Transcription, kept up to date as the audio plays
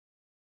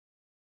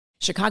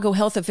Chicago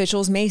health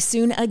officials may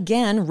soon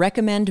again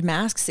recommend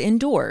masks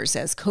indoors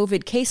as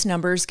COVID case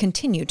numbers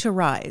continue to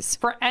rise.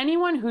 For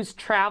anyone who's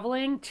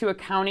traveling to a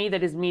county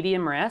that is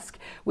medium risk,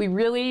 we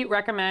really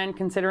recommend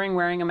considering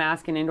wearing a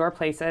mask in indoor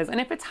places.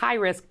 And if it's high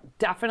risk,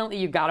 definitely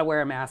you've got to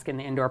wear a mask in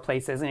the indoor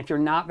places. And if you're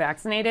not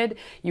vaccinated,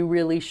 you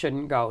really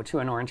shouldn't go to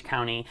an orange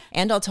county.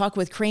 And I'll talk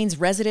with Crain's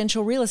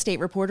residential real estate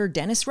reporter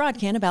Dennis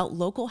Rodkin about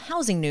local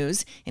housing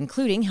news,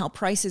 including how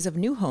prices of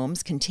new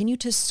homes continue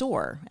to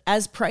soar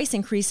as price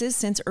increases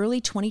since early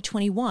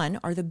 2021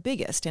 are the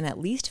biggest in at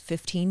least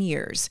 15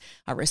 years,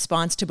 a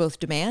response to both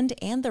demand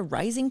and the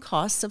rising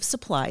costs of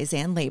supplies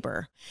and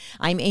labor.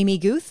 I'm Amy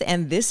Guth,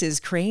 and this is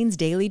Crain's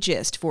Daily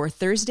Gist for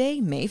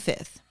Thursday, May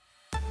 5th.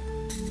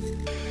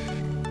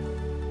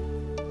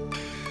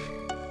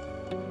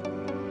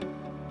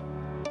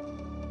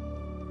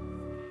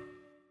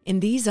 In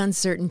these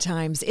uncertain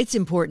times, it's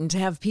important to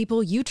have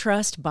people you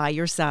trust by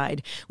your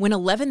side. When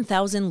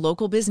 11,000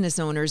 local business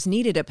owners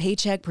needed a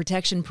Paycheck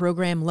Protection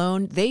Program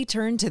loan, they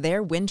turned to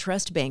their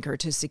Wintrust banker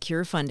to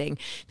secure funding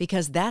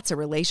because that's a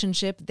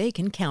relationship they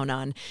can count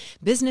on.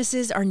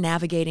 Businesses are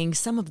navigating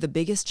some of the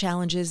biggest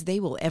challenges they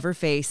will ever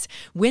face.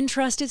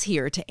 Wintrust is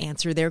here to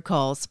answer their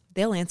calls.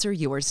 They'll answer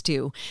yours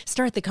too.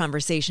 Start the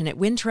conversation at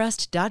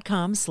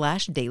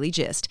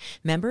wintrust.com/dailygist.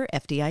 Member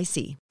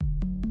FDIC.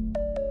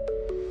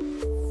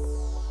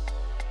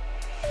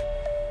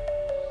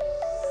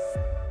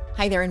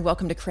 Hi there, and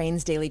welcome to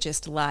Crain's Daily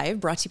Gist Live,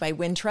 brought to you by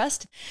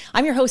Wintrust.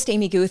 I'm your host,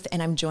 Amy Guth,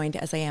 and I'm joined,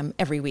 as I am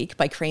every week,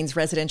 by Crain's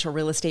residential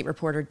real estate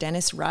reporter,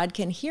 Dennis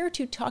Rodkin, here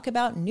to talk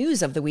about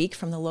news of the week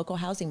from the local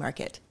housing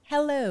market.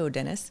 Hello,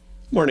 Dennis.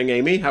 Morning,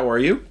 Amy. How are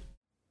you?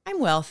 I'm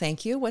well,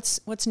 thank you. What's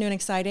new and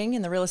exciting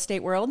in the real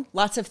estate world?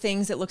 Lots of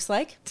things, it looks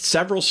like.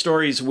 Several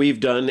stories we've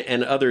done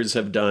and others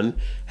have done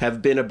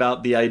have been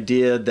about the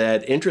idea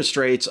that interest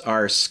rates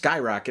are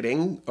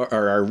skyrocketing or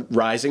are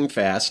rising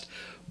fast,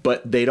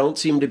 but they don't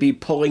seem to be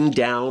pulling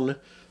down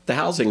the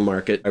housing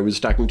market. I was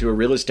talking to a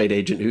real estate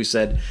agent who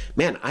said,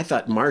 man, I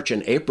thought March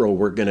and April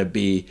were going to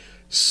be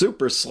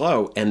super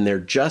slow, and they're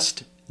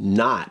just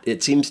not.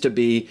 It seems to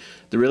be,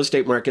 the real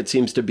estate market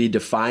seems to be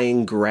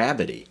defying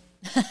gravity.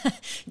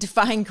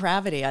 Defying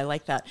gravity. I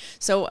like that.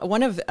 So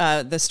one of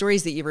the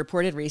stories that you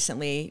reported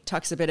recently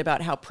talks a bit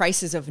about how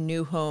prices of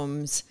new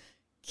homes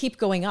keep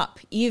going up,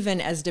 even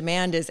as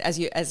demand is, as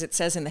it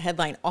says in the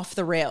headline, off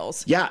the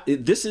rails. Yeah,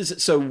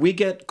 so we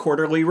get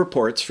quarterly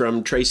reports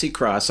from Tracy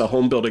Cross, a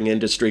home building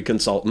industry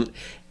consultant.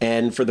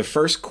 And for the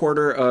first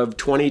quarter of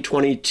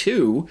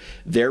 2022,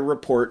 their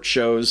report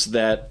shows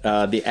that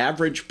the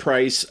average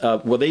price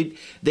of,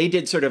 they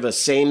did sort of a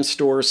same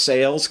store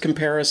sales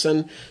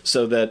comparison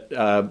so that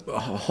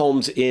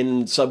homes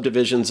in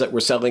subdivisions that were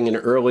selling in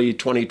early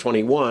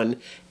 2021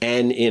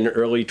 and in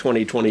early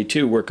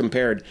 2022 were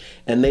compared.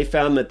 And they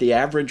found that the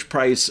average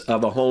price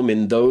of a home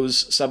in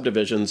those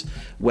subdivisions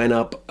went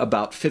up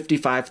about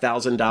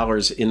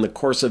 $55,000 in the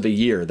course of a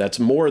year. That's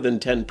more than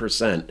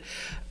 10%.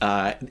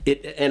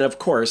 And of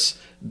course,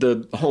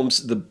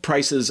 the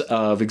prices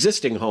of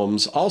existing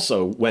homes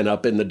also went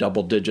up in the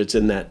double digits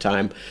in that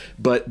time.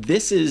 But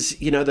this is,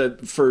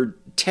 for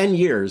 10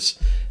 years,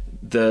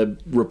 the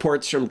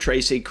reports from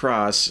Tracy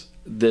Cross,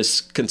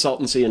 this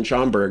consultancy in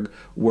Schaumburg,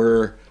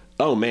 were,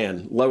 oh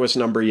man, lowest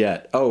number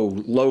yet.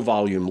 Oh, low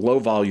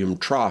volume,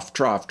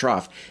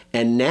 trough.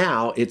 And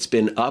now it's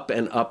been up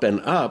and up and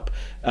up.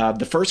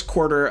 The first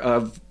quarter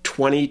of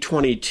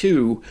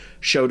 2022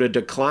 showed a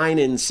decline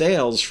in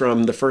sales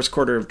from the first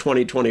quarter of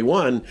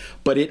 2021,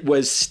 but it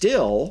was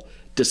still,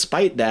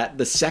 despite that,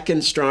 the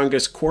second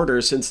strongest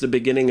quarter since the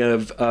beginning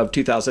of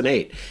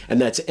 2008. And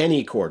that's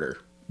any quarter.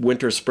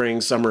 Winter,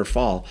 spring, summer,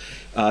 fall.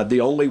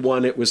 The only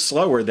one it was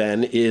slower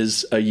than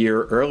is a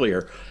year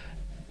earlier.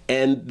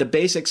 And the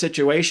basic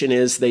situation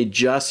is they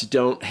just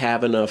don't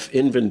have enough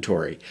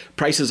inventory.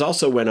 Prices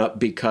also went up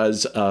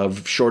because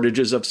of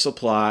shortages of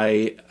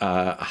supply,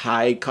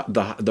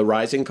 the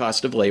rising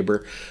cost of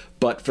labor.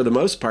 But for the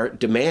most part,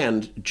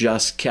 demand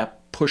just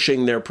kept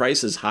pushing their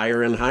prices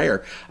higher and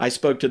higher. I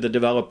spoke to the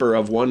developer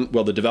of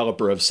the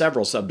developer of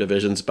several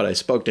subdivisions, but I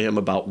spoke to him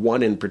about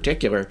one in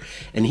particular,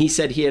 and he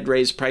said he had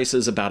raised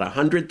prices about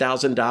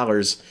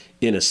 $100,000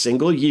 in a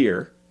single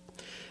year.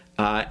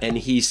 And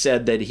he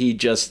said that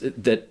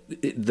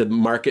the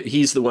market,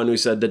 he's the one who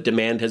said that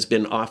demand has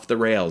been off the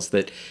rails,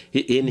 that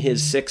in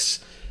his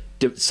 6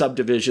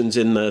 subdivisions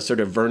in the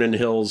sort of Vernon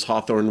Hills,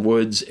 Hawthorne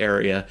Woods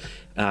area,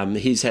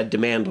 he's had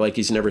demand like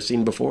he's never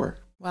seen before.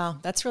 Wow,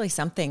 that's really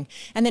something.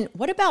 And then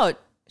what about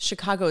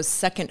Chicago's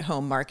second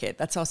home market?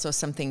 That's also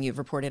something you've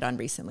reported on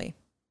recently.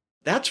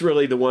 That's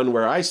really the one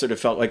where I sort of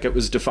felt like it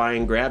was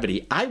defying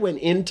gravity. I went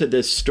into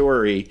this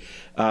story,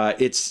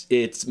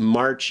 it's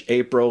March,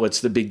 April,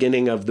 it's the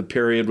beginning of the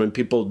period when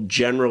people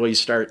generally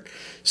start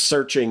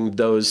searching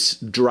those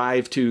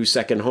drive-to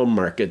second home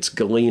markets,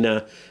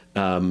 Galena,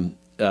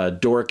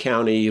 Door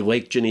County,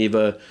 Lake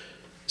Geneva,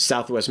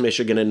 Southwest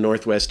Michigan and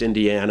Northwest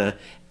Indiana.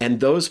 And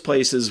those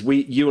places,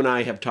 you and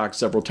I have talked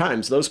several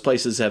times, those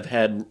places have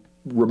had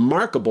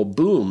remarkable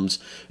booms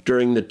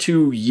during the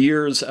 2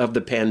 years of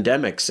the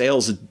pandemic.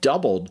 Sales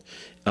doubled,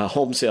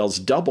 home sales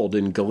doubled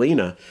in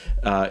Galena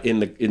in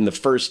the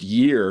first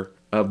year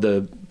of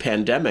the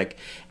pandemic.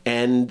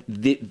 And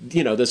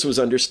this was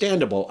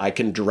understandable. I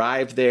can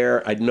drive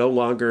there. I no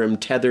longer am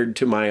tethered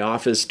to my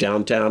office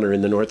downtown or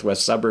in the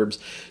northwest suburbs,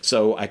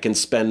 so I can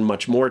spend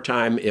much more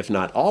time, if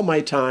not all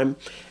my time,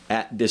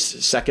 at this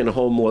second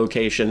home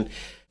location.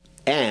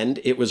 And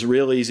it was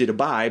real easy to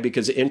buy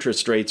because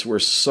interest rates were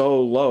so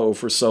low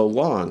for so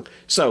long.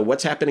 So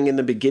what's happening in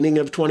the beginning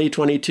of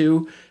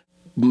 2022?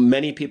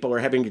 Many people are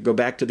having to go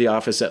back to the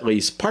office at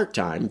least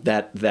part-time.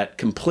 That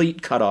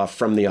complete cutoff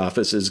from the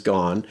office is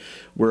gone.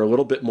 We're a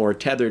little bit more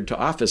tethered to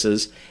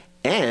offices.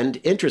 And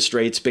interest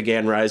rates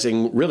began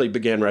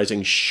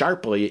rising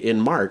sharply in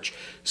March.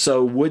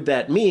 So would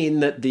that mean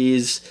that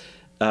these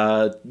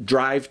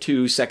drive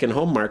to second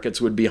home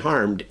markets would be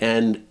harmed?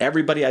 And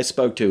everybody I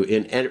spoke to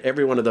in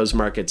every one of those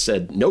markets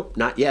said, nope,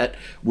 not yet.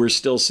 We're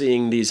still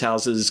seeing these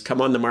houses come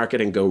on the market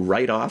and go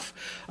right off.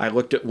 I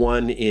looked at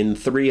one in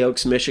Three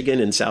Oaks, Michigan,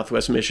 in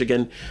southwest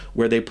Michigan,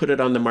 where they put it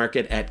on the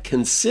market at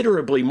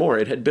considerably more.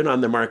 It had been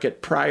on the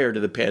market prior to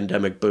the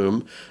pandemic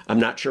boom.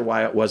 I'm not sure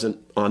why it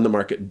wasn't on the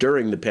market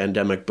during the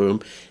pandemic boom.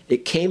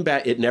 It came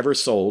back, it never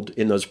sold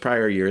in those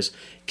prior years,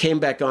 came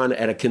back on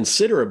at a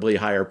considerably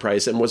higher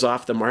price and was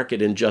off the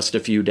market in just a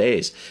few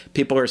days.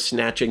 People are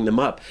snatching them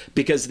up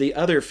because the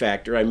other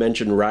factor, I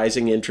mentioned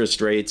rising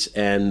interest rates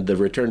and the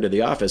return to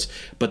the office,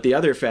 but the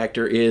other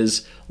factor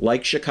is,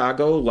 like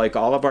Chicago, like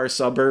all of our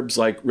suburbs,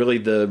 like really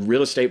the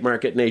real estate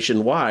market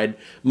nationwide,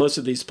 most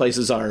of these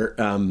places are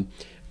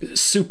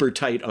super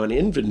tight on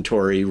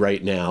inventory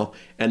right now,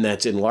 and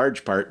that's in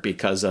large part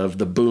because of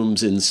the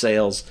booms in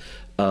sales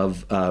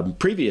of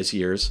previous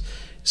years.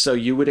 So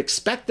you would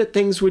expect that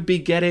things would be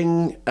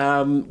getting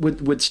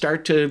would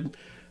start to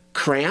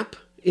cramp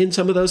in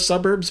some of those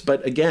suburbs.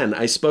 But again,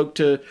 I spoke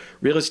to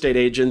real estate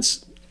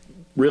agents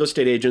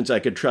I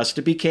could trust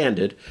to be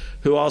candid,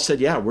 who all said,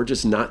 yeah, we're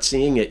just not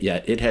seeing it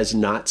yet. It has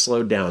not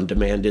slowed down.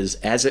 Demand is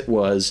as it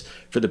was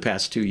for the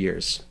past 2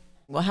 years.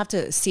 We'll have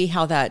to see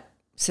how that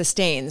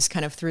sustains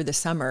kind of through the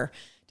summer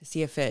to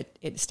see if it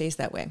stays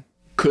that way.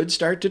 Could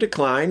start to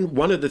decline.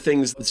 One of the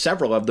things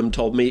several of them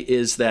told me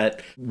is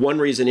that one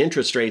reason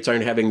interest rates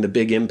aren't having the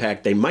big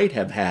impact they might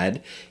have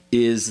had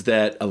is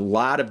that a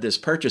lot of this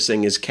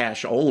purchasing is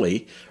cash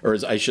only, or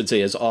as I should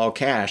say, is all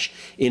cash,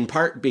 in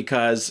part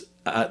because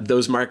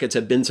those markets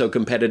have been so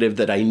competitive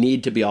that I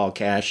need to be all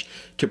cash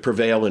to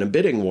prevail in a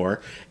bidding war,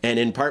 and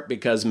in part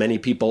because many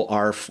people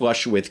are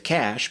flush with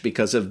cash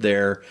because of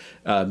their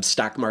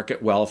stock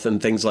market wealth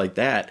and things like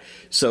that.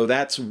 So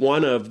that's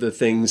one of the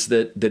things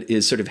that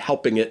is sort of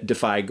helping it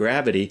defy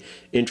gravity.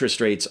 Interest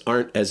rates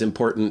aren't as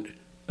important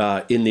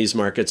in these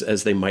markets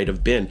as they might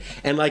have been.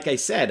 And like I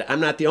said, I'm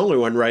not the only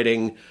one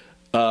writing,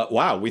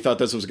 wow, we thought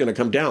this was going to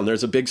come down.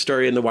 There's a big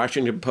story in the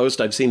Washington Post.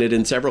 I've seen it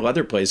in several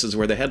other places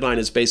where the headline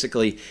is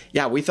basically,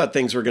 yeah, we thought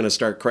things were going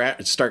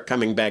to start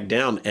coming back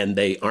down, and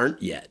they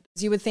aren't yet.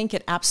 You would think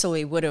it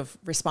absolutely would have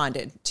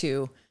responded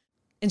to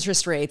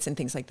interest rates and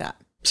things like that.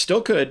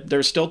 Still could.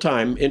 There's still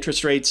time.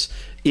 Interest rates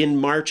in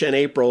March and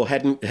April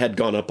had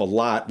gone up a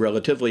lot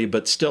relatively,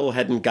 but still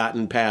hadn't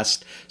gotten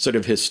past sort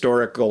of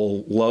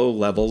historical low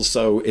levels.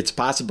 So it's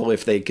possible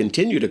if they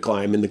continue to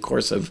climb in the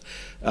course of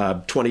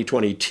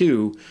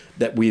 2022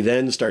 that we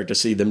then start to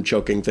see them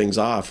choking things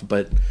off,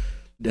 but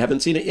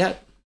haven't seen it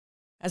yet.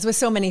 As with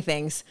so many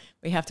things,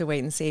 we have to wait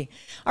and see.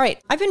 All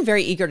right, I've been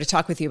very eager to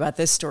talk with you about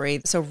this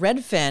story. So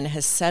Redfin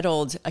has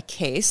settled a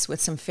case with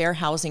some fair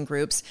housing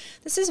groups.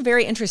 This is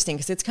very interesting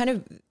because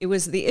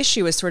the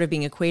issue is sort of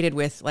being equated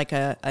with like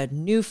a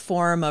new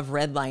form of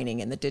redlining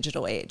in the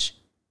digital age.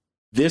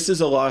 This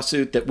is a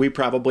lawsuit that we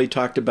probably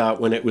talked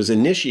about when it was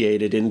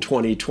initiated in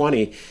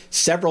 2020.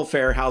 Several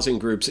fair housing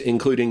groups,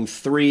 including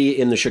 3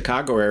 in the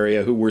Chicago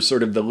area who were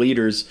sort of the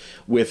leaders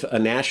with a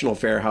national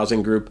fair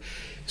housing group,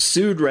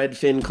 sued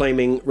Redfin,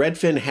 claiming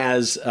Redfin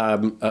has,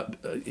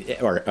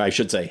 or I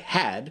should say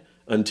had,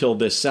 until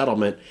this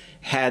settlement,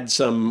 had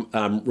some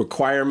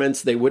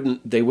requirements. They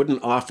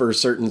wouldn't offer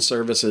certain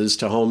services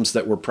to homes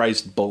that were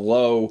priced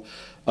below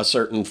a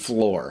certain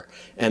floor.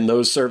 And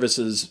those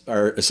services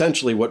are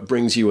essentially what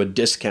brings you a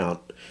discount.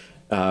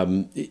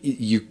 And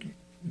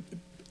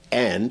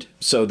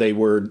so they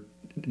were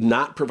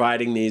not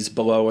providing these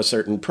below a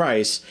certain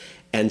price.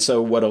 And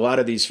so what a lot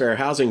of these fair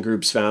housing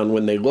groups found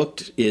when they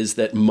looked is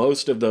that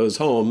most of those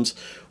homes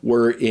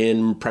were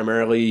in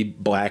primarily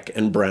black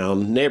and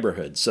brown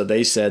neighborhoods. So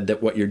they said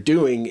that what you're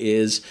doing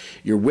is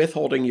you're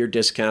withholding your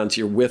discounts,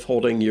 you're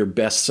withholding your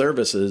best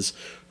services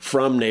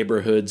from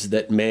neighborhoods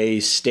that may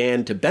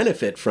stand to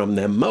benefit from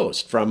them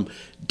most, from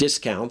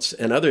discounts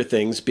and other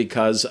things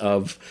because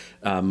of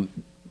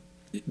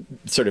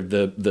sort of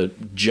the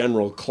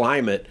general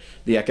climate,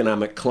 the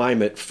economic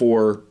climate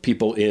for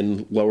people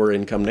in lower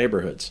income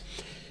neighborhoods.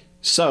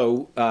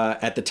 So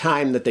at the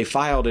time that they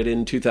filed it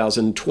in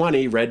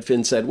 2020,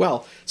 Redfin said,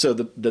 well, so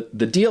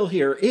the deal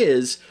here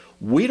is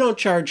we don't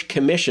charge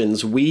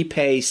commissions. We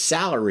pay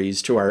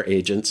salaries to our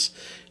agents.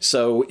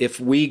 So if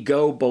we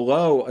go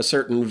below a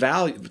certain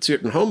value,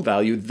 certain home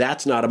value,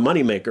 that's not a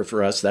moneymaker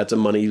for us. That's a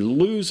money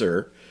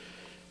loser.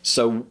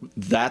 So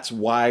that's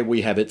why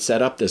we have it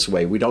set up this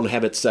way. We don't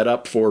have it set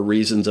up for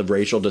reasons of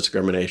racial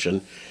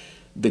discrimination.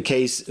 The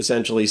case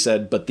essentially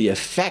said, but the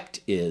effect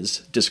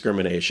is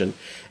discrimination.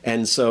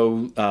 And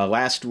so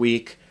last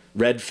week,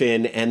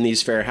 Redfin and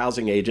these fair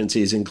housing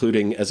agencies,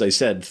 including, as I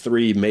said,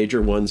 3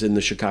 major ones in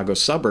the Chicago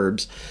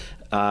suburbs,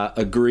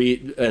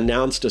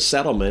 announced a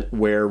settlement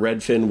where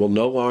Redfin will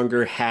no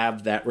longer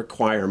have that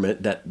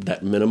requirement,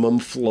 that minimum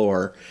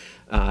floor.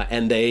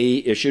 And they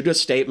issued a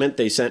statement.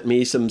 They sent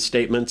me some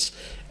statements,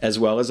 as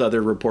well as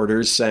other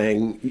reporters,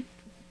 saying,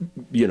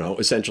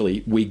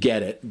 essentially, we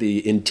get it.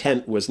 The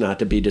intent was not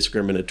to be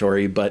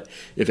discriminatory, but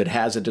if it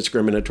has a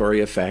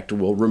discriminatory effect,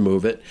 we'll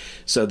remove it.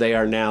 So they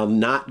are now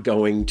not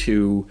going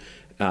to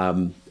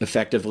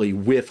effectively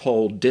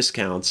withhold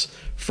discounts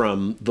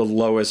from the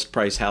lowest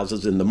price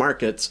houses in the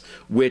markets,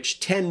 which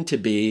tend to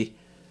be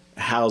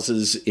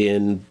houses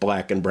in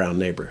Black and brown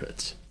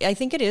neighborhoods. I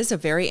think it is a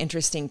very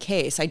interesting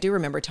case. I do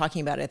remember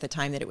talking about it at the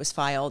time that it was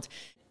filed.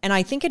 And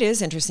I think it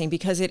is interesting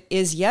because it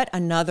is yet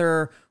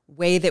another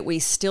way that we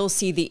still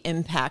see the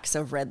impacts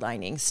of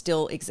redlining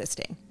still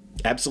existing.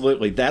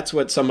 Absolutely. That's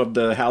what some of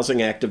the housing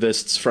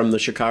activists from the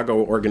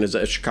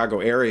Chicago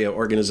area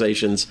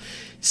organizations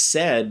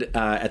said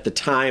at the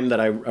time that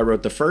I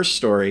wrote the first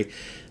story.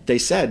 They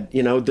said,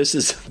 this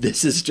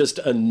is just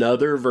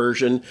another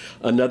version,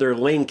 another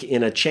link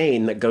in a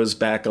chain that goes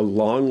back a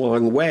long,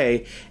 long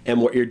way.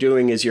 And what you're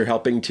doing is you're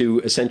helping to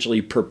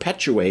essentially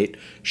perpetuate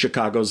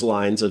Chicago's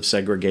lines of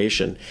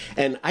segregation.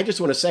 And I just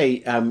want to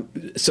say,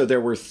 so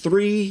there were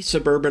 3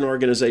 suburban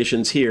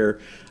organizations here.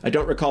 I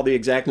don't recall the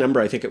exact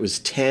number. I think it was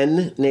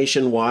 10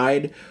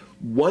 nationwide.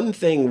 One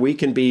thing we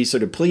can be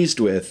sort of pleased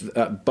with,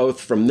 both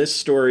from this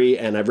story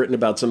and I've written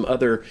about some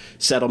other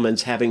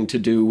settlements having to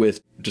do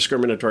with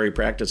discriminatory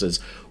practices,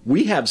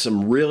 we have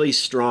some really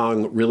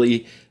strong,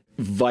 really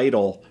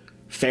vital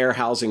fair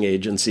housing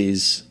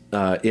agencies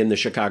in the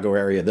Chicago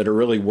area that are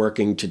really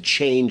working to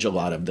change a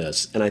lot of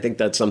this. And I think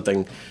that's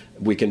something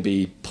we can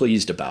be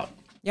pleased about.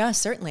 Yeah,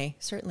 certainly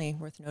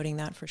worth noting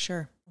that for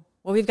sure.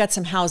 Well, we've got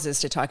some houses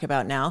to talk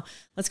about now.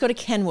 Let's go to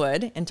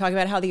Kenwood and talk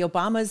about how the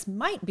Obamas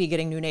might be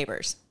getting new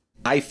neighbors.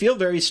 I feel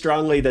very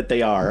strongly that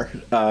they are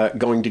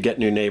going to get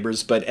new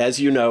neighbors, but as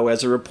you know,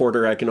 as a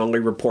reporter, I can only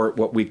report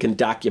what we can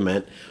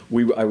document.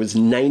 I was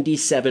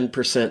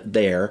 97%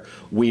 there.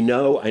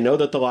 I know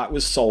that the lot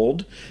was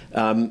sold.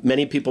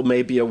 Many people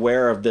may be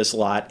aware of this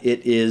lot.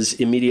 It is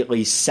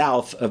immediately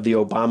south of the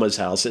Obama's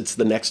house. It's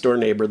the next door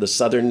neighbor, the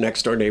southern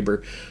next door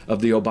neighbor of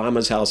the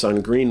Obama's house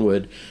on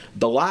Greenwood.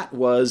 The lot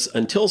was,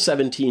 until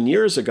 17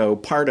 years ago,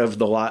 part of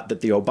the lot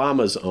that the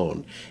Obamas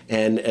own.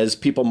 And as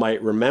people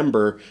might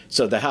remember,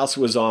 so the house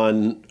was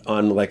on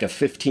like a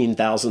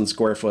 15,000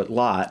 square foot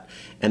lot,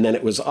 and then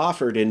it was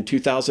offered in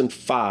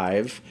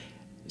 2005,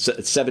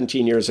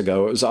 17 years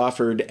ago. It was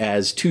offered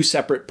as 2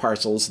 separate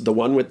parcels, the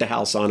one with the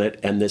house on it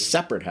and this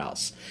separate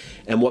house.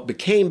 And what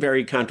became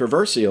very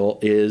controversial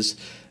is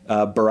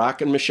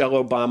Barack and Michelle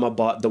Obama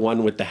bought the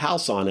one with the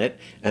house on it,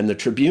 and the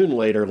Tribune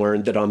later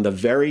learned that on the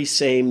very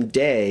same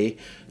day,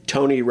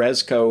 Tony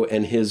Rezko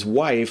and his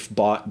wife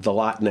bought the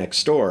lot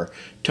next door.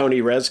 Tony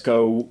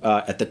Rezko,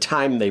 at the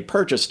time they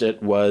purchased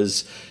it,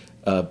 was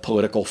a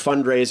political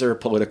fundraiser,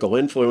 political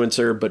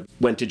influencer, but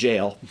went to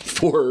jail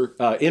for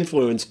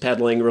influence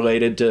peddling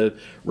related to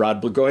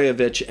Rod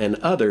Blagojevich and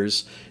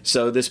others.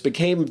 So it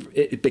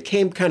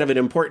became kind of an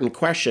important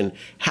question.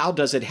 How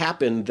does it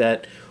happen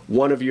that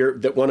one of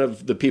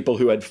the people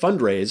who had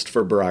fundraised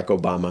for Barack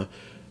Obama,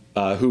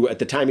 who at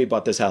the time he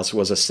bought this house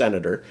was a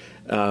senator,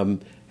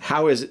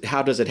 how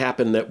does it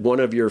happen that one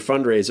of your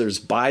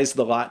fundraisers buys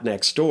the lot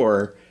next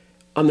door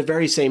on the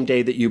very same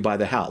day that you buy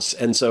the house?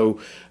 And so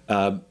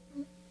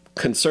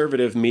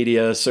conservative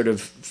media sort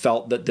of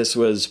felt that this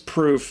was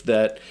proof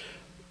that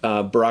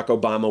Barack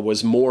Obama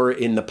was more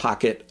in the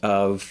pocket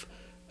of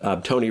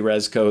Tony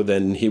Rezko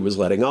than he was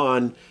letting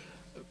on.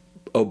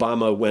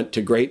 Obama went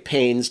to great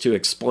pains to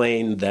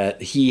explain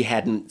that he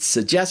hadn't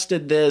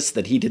suggested this,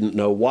 that he didn't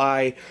know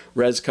why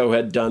Rezko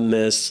had done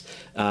this.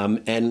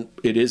 And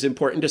it is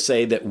important to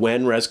say that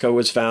when Rezko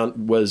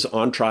was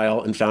on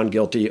trial and found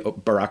guilty,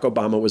 Barack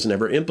Obama was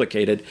never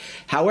implicated.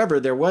 However,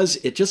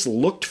 it just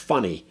looked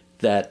funny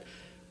that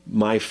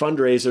my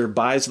fundraiser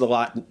buys the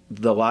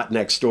lot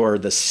next door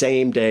the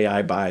same day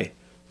I buy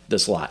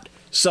this lot.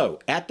 So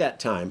at that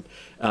time,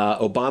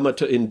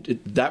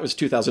 that was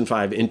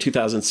 2005. In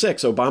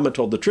 2006, Obama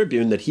told the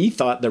Tribune that he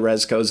thought the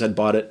Rezkos had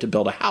bought it to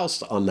build a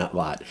house on that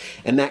lot.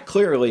 And that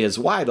clearly is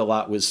why the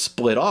lot was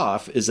split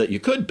off, is that you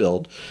could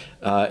build,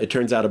 it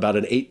turns out, about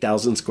an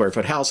 8,000 square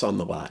foot house on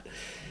the lot.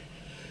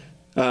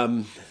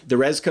 The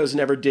Rezkos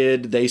never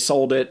did. They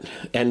sold it.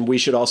 And we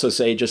should also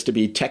say, just to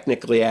be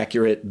technically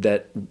accurate,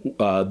 that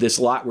this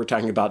lot we're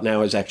talking about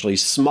now is actually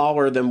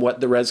smaller than what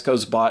the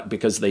Rezkos bought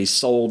because they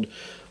sold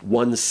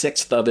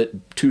 1/6 of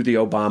it to the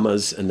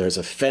Obamas, and there's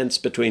a fence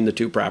between the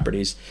two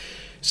properties.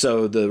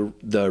 So the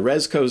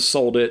Rescos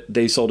sold it.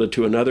 They sold it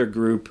to another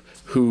group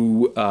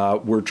who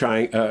were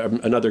trying,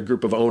 another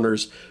group of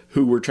owners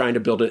who were trying to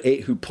build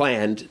who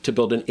planned to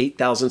build an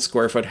 8,000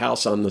 square foot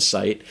house on the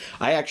site.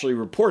 I actually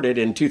reported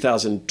in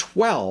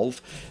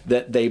 2012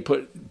 that they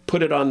put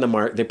it on the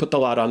market. They put the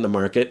lot on the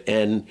market,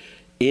 and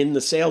in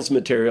the sales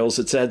materials,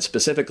 it said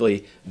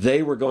specifically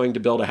they were going to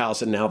build a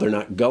house, and now they're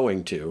not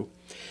going to.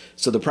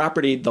 So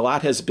the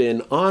lot has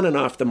been on and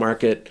off the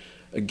market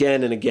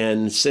again and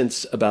again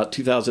since about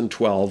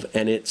 2012,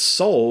 and it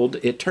sold,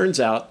 it turns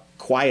out,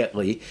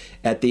 quietly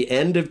at the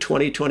end of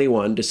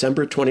 2021,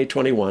 December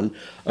 2021.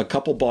 A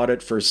couple bought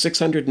it for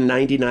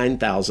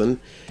 $699,000.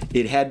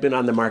 It had been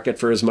on the market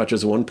for as much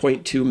as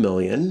 $1.2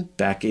 million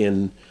back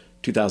in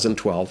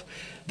 2012.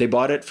 They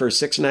bought it for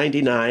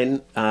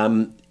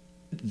 $699,000.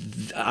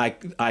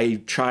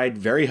 I tried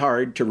very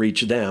hard to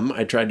reach them.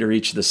 I tried to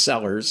reach the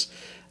sellers.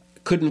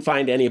 Couldn't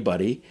find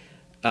anybody,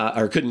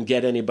 or couldn't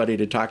get anybody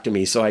to talk to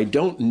me. So I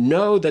don't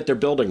know that they're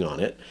building on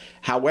it.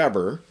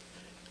 However,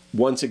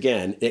 once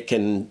again, it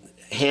can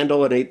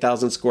handle an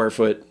 8,000 square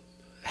foot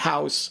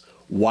house.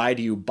 Why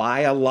do you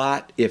buy a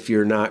lot if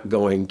you're not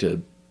going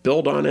to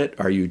build on it?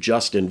 Are you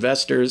just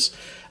investors?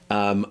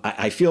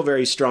 I feel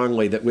very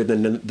strongly that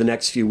within the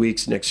next few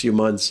weeks, next few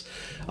months,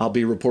 I'll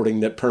be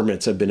reporting that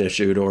permits have been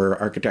issued or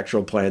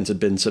architectural plans have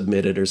been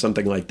submitted or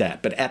something like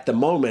that. But at the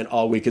moment,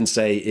 all we can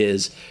say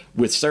is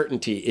with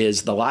certainty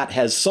is the lot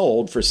has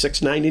sold for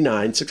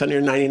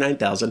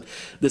 $699,000.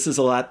 This is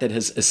a lot that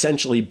has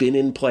essentially been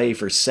in play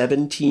for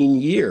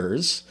 17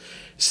 years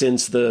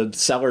since the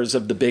sellers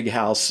of the big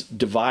house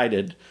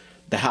divided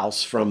the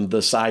house from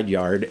the side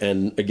yard.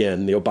 And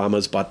again, the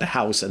Obamas bought the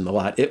house and the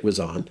lot it was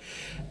on.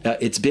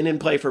 It's been in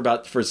play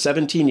for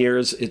 17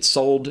 years. It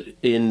sold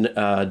in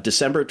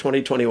December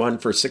 2021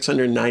 for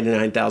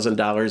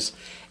 $699,000,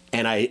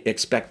 and I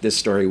expect this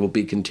story will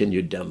be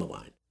continued down the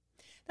line.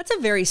 That's a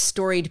very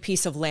storied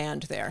piece of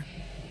land there.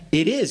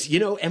 It is,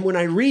 and when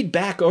I read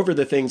back over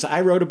the things,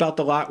 I wrote about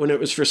the lot when it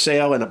was for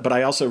sale, but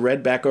I also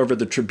read back over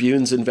the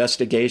Tribune's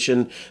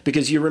investigation,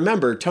 because you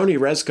remember Tony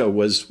Resco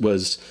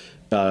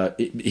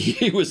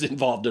he was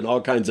involved in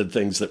all kinds of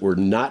things that were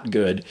not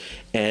good.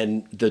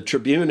 And the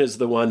Tribune is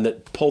the one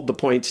that pulled the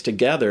points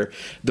together.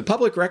 The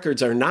public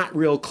records are not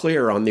real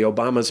clear on the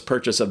Obama's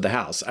purchase of the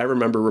house. I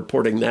remember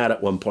reporting that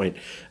at one point.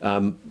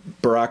 Barack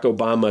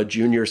Obama,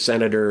 junior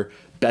senator,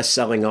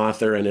 best-selling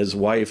author, and his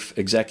wife,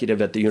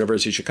 executive at the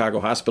University of Chicago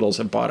Hospitals,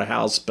 had bought a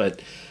house,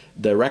 but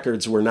the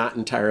records were not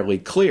entirely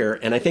clear.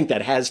 And I think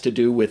that has to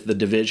do with the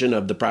division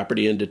of the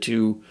property into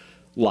two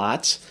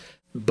lots.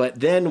 But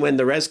then when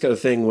the Resco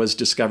thing was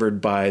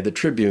discovered by the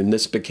Tribune,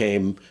 this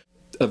became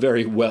a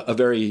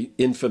very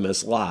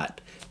infamous lot.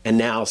 And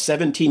now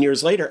 17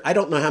 years later, I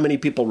don't know how many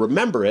people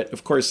remember it.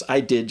 Of course, I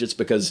did, just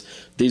because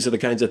these are the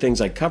kinds of things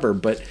I cover.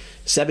 But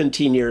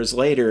 17 years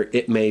later,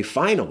 it may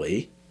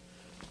finally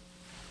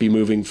be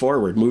moving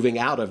forward, moving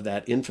out of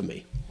that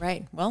infamy.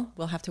 Right. Well,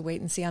 we'll have to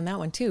wait and see on that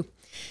one, too.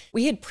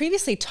 We had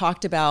previously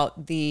talked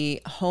about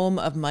the home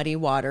of Muddy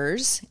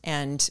Waters.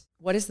 And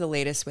what is the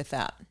latest with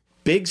that?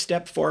 Big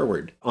step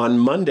forward. On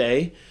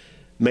Monday,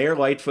 Mayor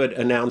Lightfoot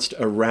announced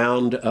a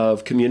round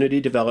of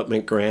community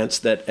development grants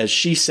that, as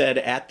she said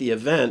at the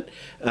event,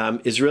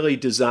 is really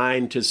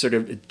designed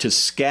to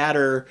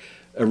scatter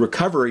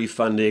recovery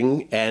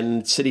funding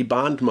and city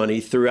bond money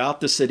throughout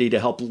the city to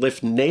help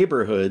lift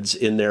neighborhoods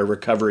in their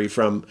recovery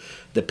from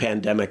the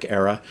pandemic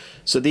era.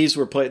 So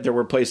there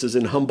were places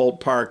in Humboldt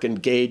Park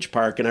and Gage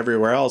Park and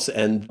everywhere else.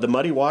 And the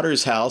Muddy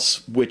Waters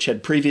House, which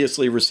had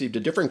previously received a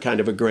different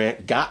kind of a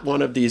grant, got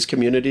one of these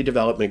community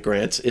development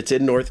grants. It's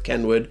in North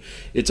Kenwood.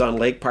 It's on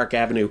Lake Park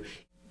Avenue.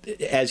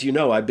 As you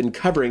know, I've been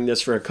covering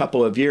this for a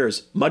couple of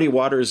years. Muddy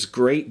Waters'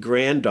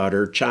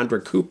 great-granddaughter, Chandra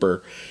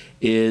Cooper,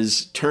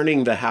 is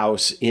turning the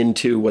house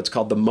into what's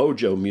called the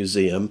Mojo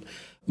Museum.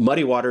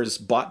 Muddy Waters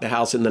bought the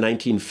house in the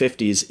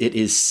 1950s. It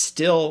is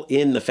still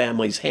in the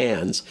family's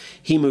hands.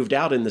 He moved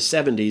out in the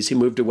 70s. He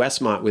moved to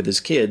Westmont with his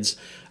kids,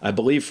 I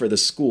believe for the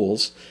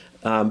schools.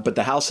 But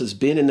the house has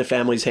been in the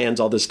family's hands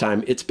all this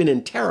time. It's been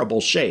in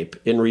terrible shape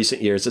in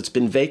recent years. It's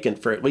been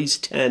vacant for at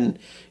least 10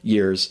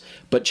 years.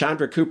 But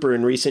Chandra Cooper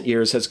in recent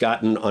years has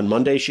gotten, on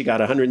Monday, she got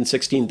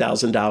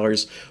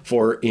 $116,000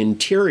 for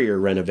interior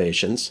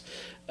renovations.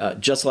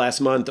 Just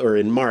last month, or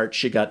in March,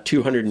 she got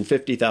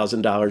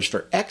 $250,000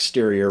 for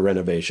exterior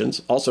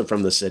renovations, also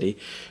from the city.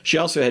 She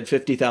also had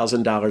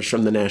 $50,000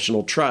 from the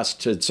National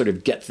Trust to sort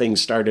of get things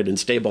started and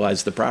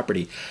stabilize the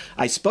property.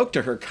 I spoke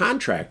to her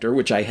contractor,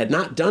 which I had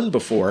not done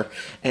before,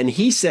 and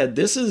he said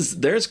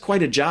there's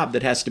quite a job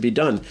that has to be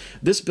done.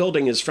 This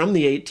building is from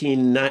the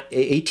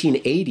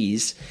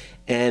 1880s,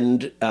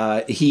 and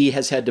he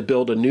has had to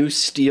build a new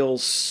steel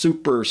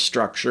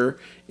superstructure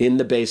in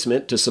the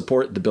basement to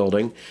support the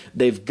building.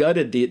 They've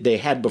gutted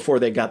before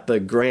they got the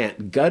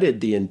grant,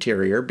 gutted the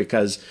interior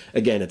because,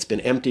 again, it's been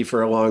empty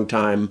for a long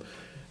time.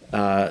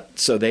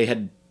 So they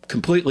had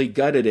completely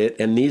gutted it,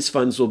 and these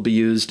funds will be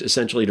used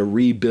essentially to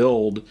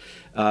rebuild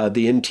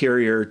the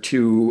interior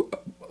to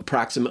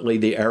approximately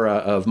the era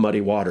of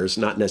Muddy Waters,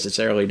 not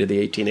necessarily to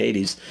the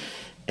 1880s.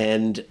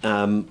 And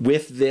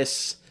with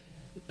this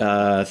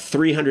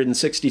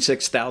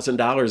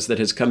 $366,000 that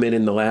has come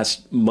in the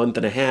last month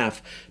and a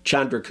half,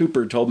 Chandra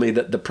Cooper told me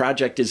that the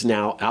project is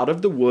now out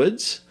of the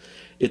woods.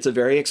 It's a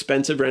very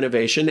expensive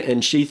renovation,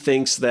 and she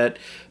thinks that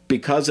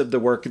because of the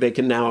work they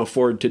can now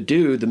afford to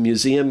do, the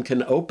museum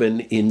can open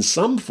in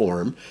some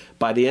form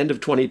by the end of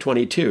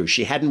 2022.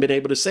 She hadn't been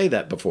able to say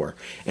that before.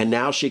 And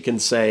now she can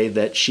say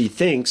that she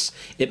thinks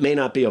it may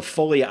not be a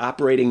fully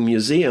operating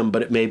museum,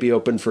 but it may be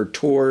open for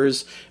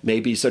tours,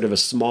 maybe sort of a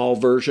small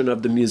version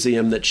of the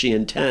museum that she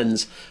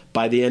intends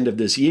by the end of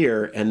this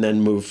year, and then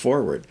move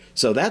forward.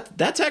 So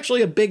that's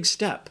actually a big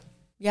step.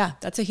 Yeah,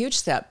 that's a huge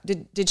step.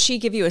 Did she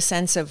give you a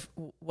sense of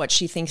what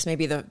she thinks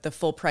maybe the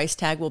full price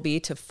tag will be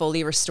to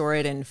fully restore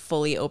it and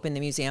fully open the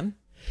museum?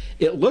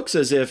 It looks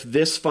as if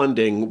this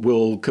funding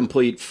will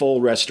complete full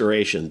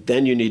restoration.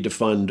 Then you need to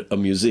fund a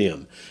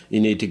museum.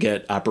 You need to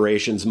get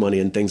operations money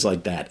and things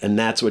like that. And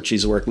that's what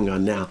she's working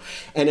on now.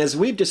 And as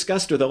we've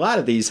discussed with a lot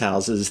of these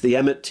houses, the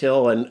Emmett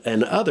Till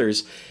and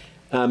others,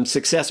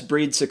 success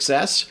breeds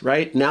success,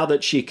 right? Now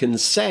that she can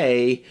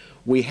say,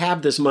 we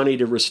have this money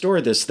to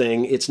restore this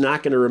thing, it's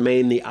not going to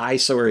remain the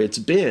eyesore it's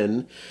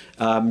been.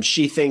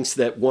 She thinks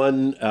that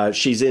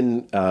she's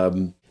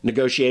in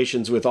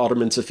negotiations with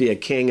Alderman Sophia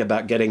King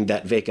about getting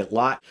that vacant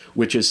lot,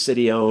 which is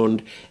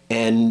city-owned,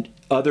 and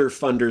other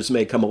funders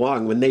may come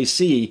along. When they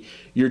see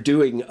you're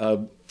doing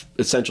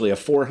essentially a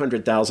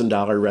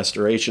 $400,000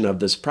 restoration of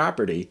this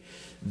property,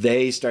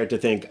 they start to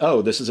think,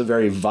 oh, this is a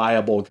very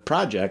viable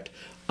project.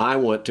 I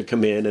want to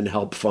come in and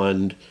help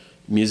fund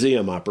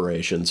museum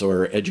operations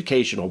or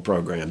educational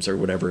programs or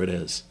whatever it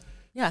is.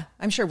 Yeah,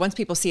 I'm sure once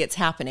people see it's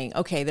happening,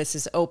 okay, this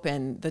is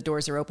open, the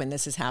doors are open,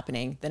 this is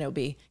happening, then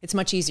it's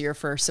much easier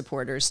for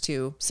supporters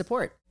to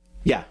support.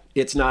 Yeah,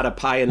 it's not a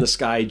pie in the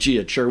sky, gee,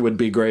 it sure would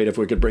be great if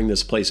we could bring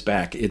this place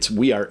back.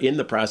 We are in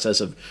the process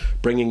of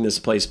bringing this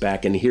place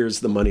back, and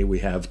here's the money we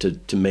have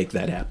to make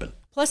that happen.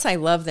 Plus, I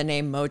love the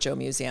name Mojo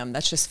Museum.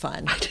 That's just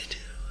fun.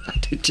 I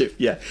did too.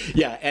 Yeah.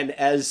 And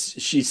as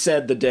she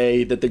said the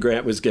day that the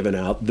grant was given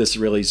out, this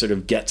really sort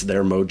of gets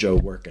their mojo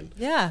working.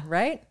 Yeah,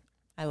 right?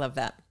 I love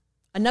that.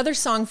 Another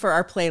song for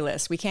our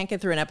playlist. We can't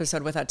get through an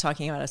episode without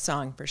talking about a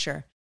song, for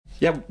sure.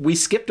 Yeah, we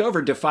skipped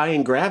over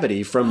Defying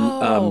Gravity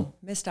from...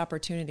 missed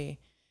opportunity.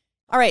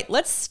 All right,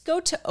 let's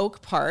go to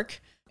Oak Park.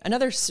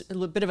 Another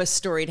bit of a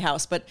storied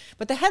house, but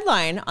the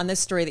headline on this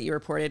story that you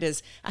reported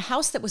is a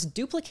house that was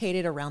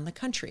duplicated around the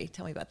country.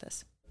 Tell me about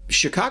this.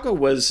 Chicago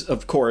was,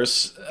 of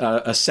course,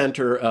 a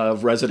center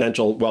of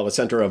a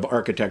center of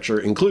architecture,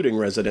 including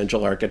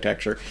residential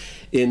architecture,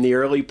 in the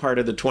early part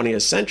of the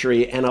 20th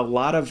century, and a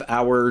lot of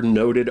our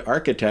noted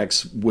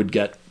architects would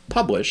get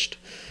published.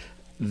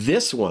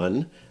 This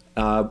one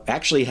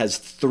actually has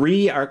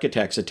 3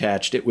 architects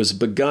attached. It was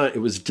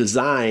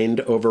designed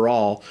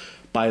overall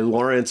by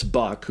Lawrence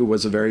Buck, who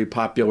was a very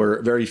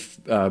popular, very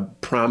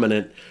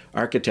prominent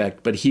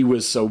architect, but he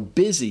was so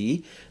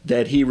busy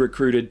that he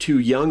recruited 2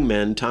 young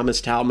men, Thomas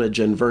Talmadge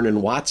and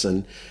Vernon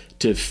Watson,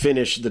 to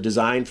finish the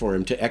design for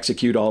him, to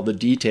execute all the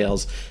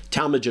details.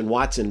 Talmadge and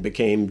Watson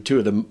became 2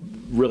 of the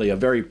really a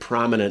very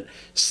prominent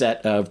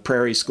set of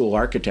Prairie School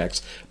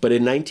architects. But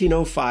in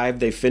 1905,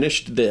 they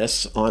finished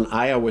this on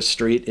Iowa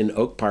Street in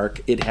Oak Park.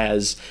 It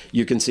has,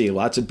 you can see,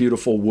 lots of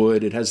beautiful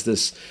wood. It has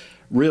this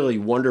really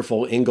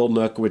wonderful ingle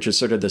nook, which is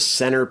sort of the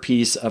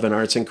centerpiece of an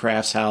arts and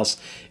crafts house.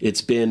 It's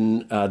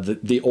been,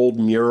 the old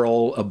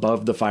mural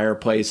above the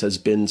fireplace has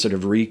been sort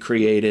of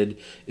recreated.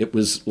 It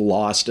was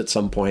lost at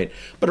some point.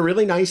 But a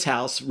really nice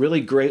house,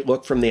 really great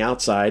look from the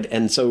outside.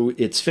 And so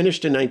it's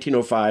finished in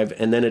 1905,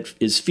 and then it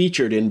is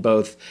featured in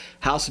both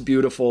House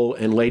Beautiful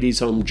and Ladies'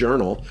 Home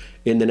Journal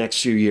in the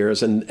next few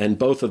years. And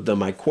both of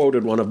them, I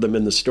quoted one of them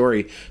in the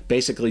story,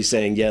 basically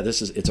saying, yeah,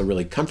 it's a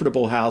really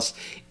comfortable house.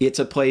 It's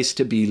a place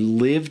to be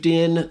lived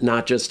in,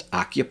 not just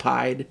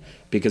occupied,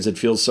 because it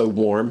feels so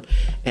warm.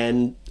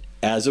 And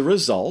as a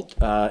result,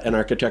 an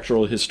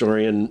architectural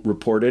historian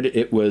reported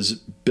it was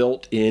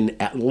built in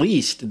at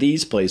least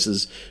these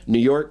places: New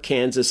York,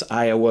 Kansas,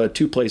 Iowa,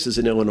 2 places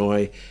in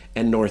Illinois,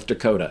 and North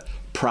Dakota.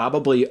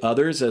 Probably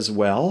others as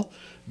well,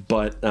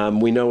 but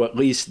we know at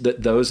least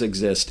that those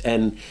exist.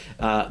 And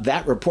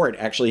that report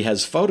actually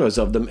has photos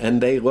of them,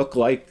 and they look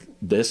like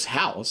this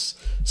house.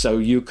 So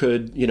you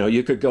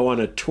could go on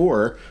a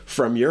tour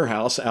from your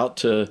house out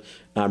to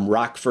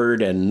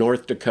Rockford and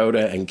North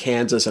Dakota and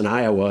Kansas and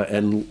Iowa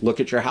and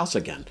look at your house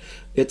again.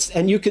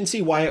 And you can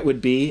see why it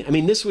would be. I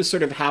mean, this was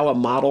sort of how a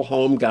model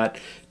home got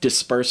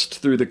dispersed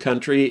through the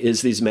country,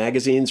 is these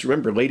magazines.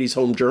 Remember, Ladies'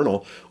 Home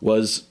Journal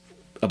was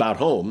about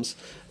homes.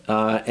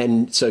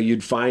 And so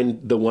you'd find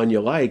the one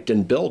you liked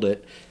and build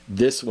it.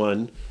 This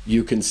one,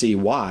 you can see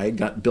why,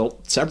 got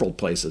built several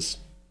places.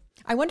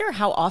 I wonder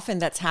how often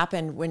that's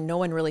happened when no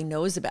one really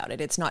knows about it.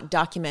 It's not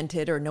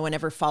documented, or no one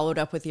ever followed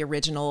up with the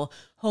original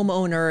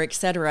homeowner, et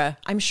cetera.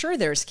 I'm sure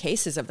there's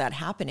cases of that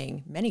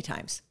happening many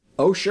times.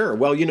 Oh, sure.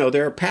 Well,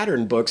 there are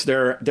pattern books.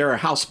 There are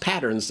house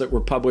patterns that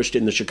were published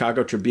in the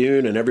Chicago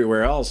Tribune and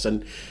everywhere else.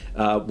 And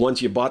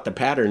once you bought the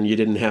pattern, you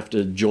didn't have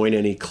to join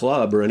any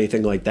club or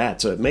anything like that.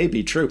 So it may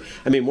be true.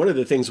 I mean, one of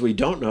the things we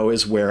don't know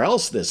is where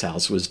else this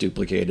house was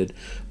duplicated.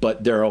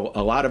 But there are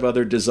a lot of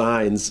other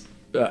designs.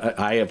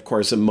 I, of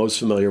course, am most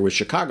familiar with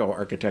Chicago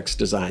architects'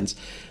 designs.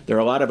 There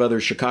are a lot of other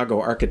Chicago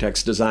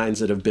architects' designs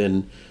that have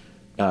been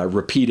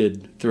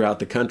repeated throughout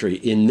the country.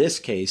 In this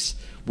case,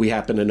 we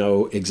happen to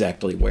know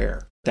exactly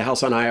where. The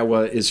house on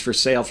Iowa is for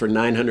sale for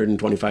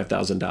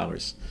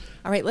 $925,000.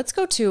 All right, let's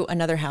go to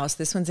another house.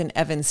 This one's in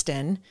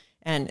Evanston.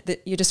 And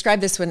you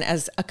describe this one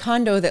as a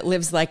condo that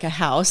lives like a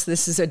house.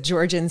 This is a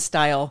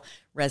Georgian-style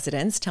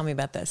residence. Tell me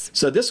about this.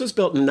 So this was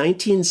built in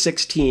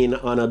 1916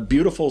 on a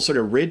beautiful sort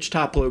of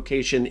ridgetop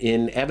location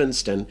in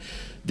Evanston.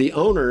 The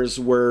owners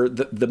were,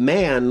 the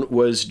man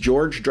was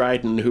George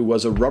Dryden, who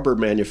was a rubber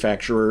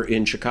manufacturer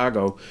in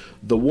Chicago.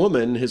 The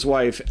woman, his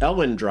wife,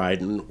 Ellen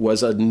Dryden,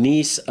 was a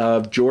niece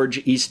of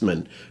George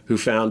Eastman, who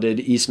founded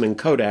Eastman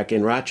Kodak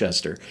in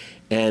Rochester.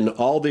 And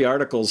all the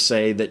articles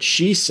say that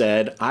she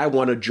said, I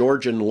want a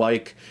Georgian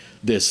like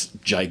this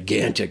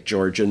gigantic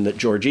Georgian that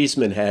George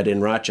Eastman had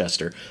in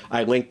Rochester.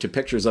 I linked to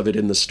pictures of it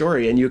in the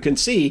story, and you can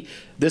see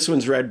this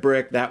one's red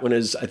brick, that one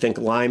is, I think,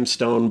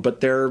 limestone,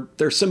 but they're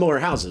similar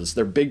houses.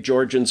 They're big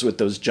Georgians with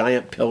those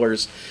giant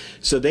pillars.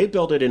 So they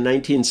built it in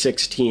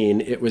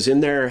 1916. It was in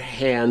their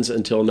hands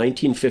until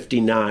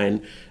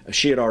 1959.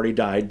 She had already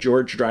died.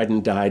 George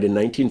Dryden died in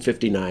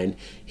 1959.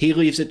 He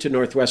leaves it to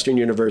Northwestern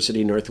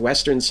University.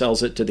 Northwestern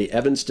sells it to the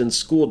Evanston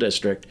School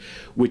District,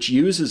 which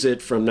uses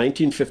it from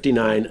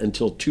 1959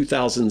 until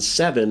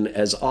 2007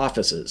 as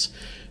offices.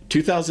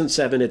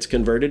 2007, it's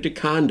converted to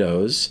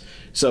condos.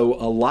 So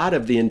a lot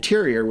of the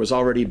interior was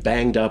already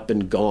banged up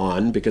and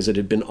gone because it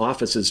had been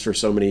offices for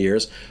so many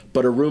years.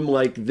 But a room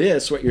like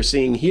this, what you're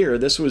seeing here,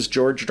 this was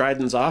George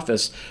Dryden's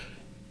office.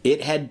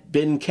 It had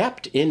been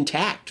kept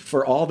intact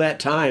for all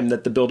that time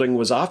that the building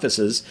was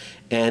offices.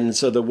 And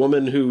so the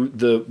woman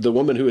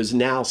who is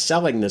now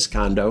selling this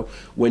condo,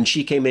 when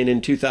she came in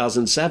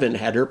 2007,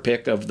 had her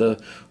pick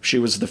of she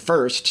was the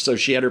first, so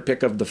she had her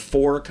pick of the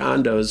 4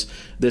 condos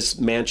this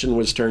mansion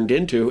was turned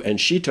into,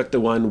 and she took the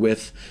one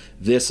with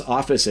this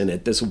office in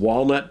it, this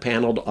walnut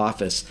paneled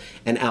office.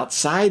 And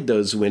outside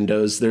those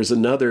windows, there's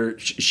another,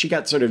 she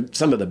got sort of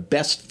some of the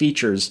best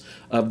features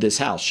of this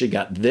house. She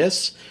got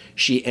this.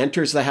 She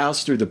enters the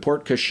house through the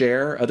porte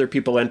cochere. Other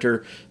people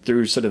enter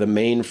through sort of the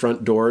main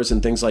front doors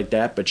and things like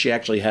that, but she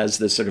actually has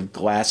this sort of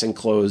glass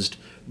enclosed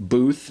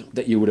booth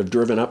that you would have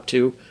driven up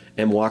to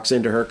and walks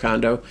into her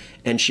condo.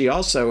 And she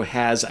also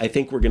has, I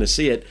think we're going to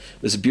see it,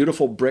 this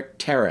beautiful brick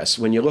terrace.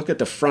 When you look at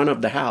the front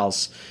of the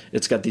house,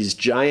 it's got these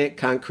giant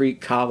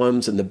concrete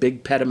columns and the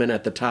big pediment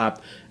at the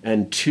top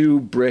and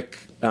 2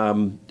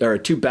 there are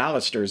 2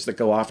 balusters that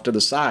go off to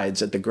the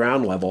sides at the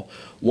ground level.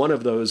 One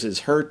of those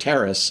is her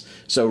terrace.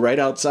 So right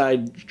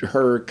outside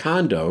her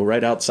condo,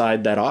 right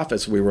outside that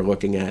office we were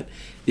looking at,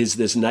 is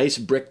this nice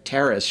brick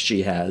terrace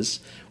she has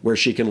where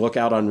she can look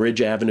out on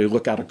Ridge Avenue,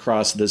 look out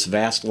across this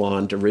vast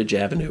lawn to Ridge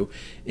Avenue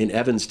in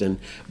Evanston.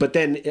 But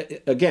then,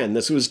 again,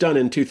 this was done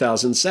in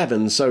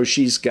 2007, so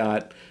she's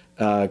got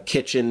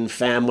kitchen,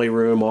 family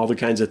room, all the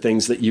kinds of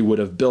things that you would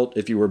have built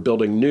if you were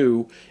building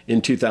new in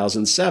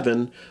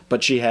 2007.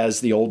 But she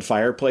has the old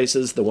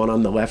fireplaces. The one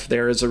on the left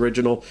there is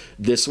original.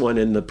 This one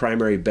in the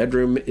primary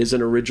bedroom is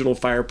an original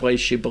fireplace,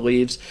 she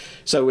believes.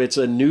 So it's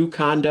a new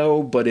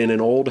condo, but in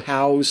an old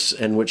house.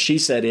 And what she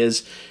said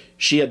is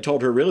she had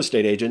told her real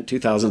estate agent,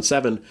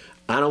 2007,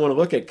 I don't want to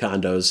look at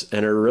condos.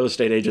 And her real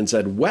estate agent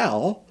said,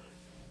 well,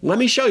 let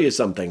me show you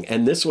something.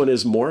 And this one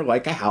is more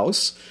like a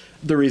house.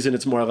 The reason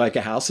it's more like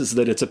a house is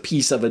that it's a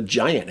piece of a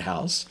giant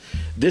house.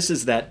 This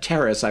is that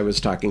terrace I was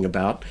talking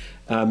about.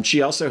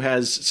 She also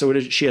has,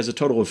 she has a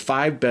total of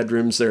 5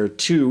 bedrooms. There are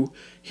 2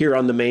 here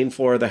on the main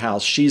floor of the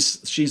house.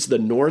 She's the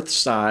north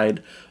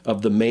side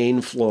of the main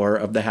floor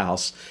of the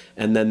house.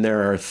 And then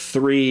there are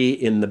 3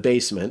 in the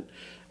basement,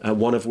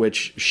 one of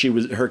which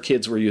her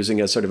kids were using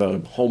as sort of a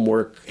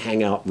homework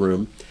hangout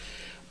room.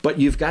 But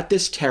you've got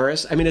this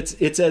terrace. I mean,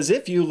 it's as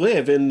if you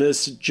live in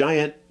this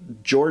giant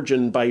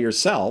Georgian by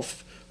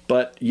yourself,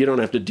 but you don't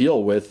have to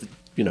deal with,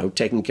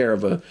 taking care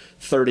of a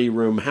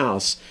 30-room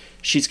house.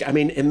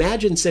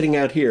 Imagine sitting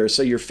out here.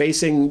 So you're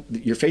facing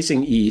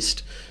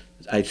east.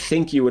 I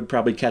think you would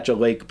probably catch a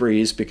lake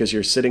breeze because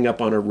you're sitting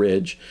up on a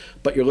ridge,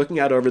 but you're looking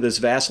out over this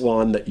vast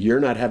lawn that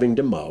you're not having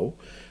to mow.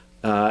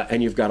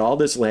 And you've got all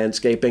this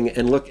landscaping,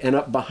 and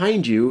up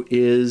behind you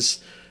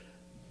is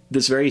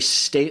this very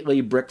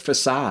stately brick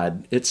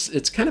facade.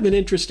 It's kind of an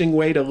interesting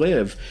way to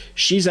live.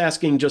 She's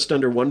asking just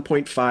under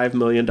 $1.5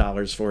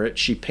 million for it.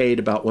 She paid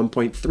about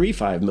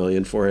 $1.35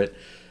 million for it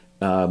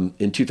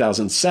in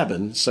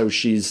 2007. So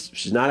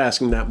she's not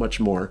asking that much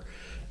more.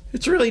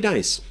 It's really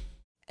nice.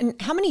 And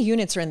how many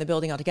units are in the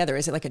building altogether?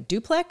 Is it like a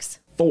duplex?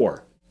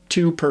 4.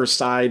 two per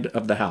side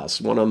of the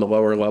house, one on the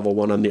lower level,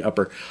 one on the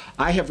upper.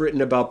 I have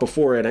written about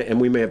before, and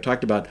we may have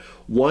talked about,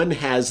 one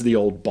has the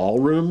old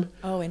ballroom.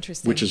 Oh,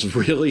 interesting. Which is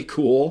really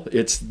cool.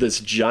 It's this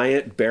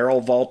giant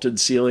barrel vaulted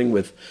ceiling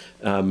with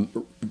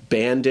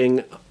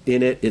banding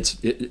in it. It's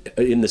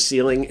in the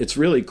ceiling. It's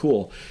really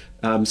cool.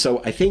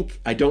 So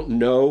I don't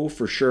know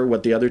for sure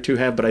what the other two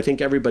have, but I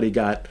think everybody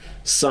got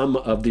some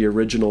of the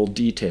original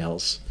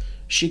details.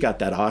 She got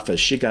that office.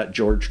 She got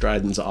George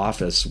Dryden's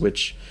office,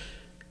 which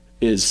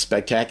is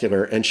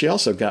spectacular. And she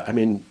also got,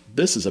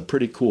 this is a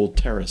pretty cool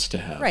terrace to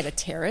have. Right, a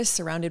terrace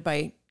surrounded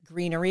by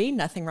greenery.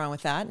 Nothing wrong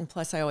with that. And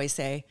plus, I always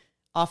say,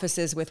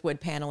 offices with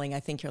wood paneling,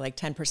 I think you're like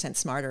 10%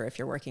 smarter if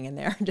you're working in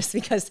there, just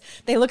because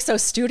they look so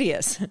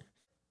studious.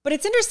 But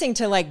it's interesting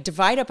to like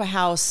divide up a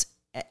house.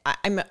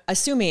 I'm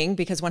assuming,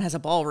 because one has a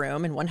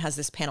ballroom and one has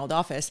this paneled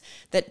office,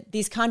 that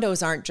these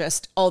condos aren't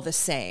just all the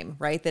same,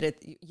 right?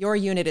 That your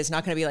unit is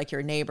not going to be like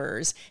your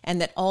neighbor's, and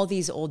that all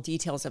these old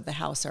details of the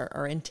house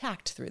are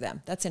intact through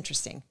them. That's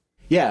interesting.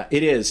 Yeah,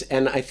 it is.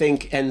 And I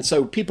think, and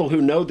so people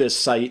who know this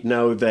site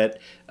know that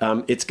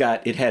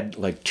it had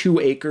like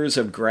 2 acres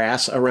of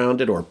grass around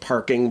it, or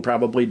parking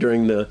probably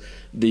during the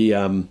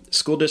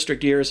school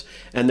district years.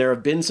 And there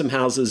have been some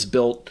houses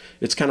built.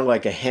 It's kind of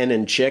like a hen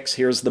and chicks.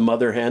 Here's the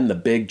mother hen, the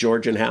big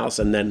Georgian house.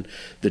 And then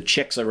the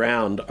chicks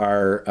around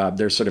are,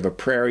 there's sort of a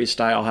prairie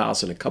style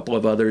house and a couple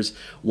of others.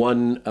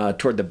 One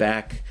toward the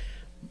back,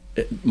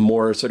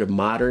 more sort of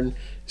modern.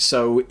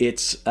 So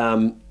it's,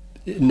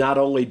 not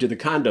only do the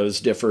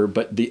condos differ,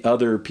 but the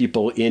other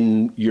people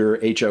in your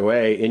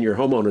HOA, in your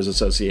homeowners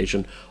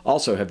association,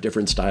 also have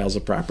different styles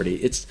of property.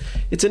 It's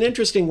an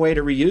interesting way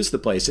to reuse the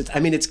place. It's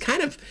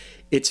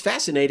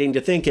fascinating to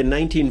think in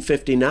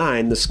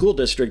 1959, the school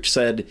district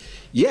said,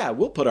 yeah,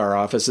 we'll put our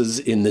offices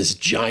in this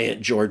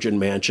giant Georgian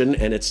mansion.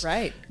 And it's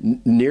right.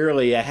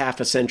 Nearly a half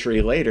a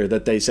century later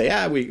that they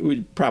say,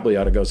 we probably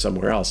ought to go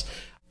somewhere else.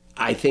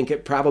 I think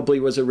it probably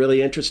was a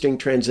really interesting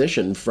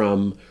transition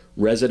from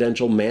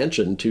residential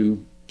mansion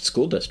to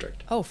school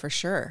district. Oh, for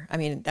sure.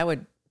 That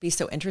would be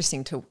so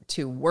interesting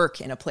to work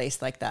in a place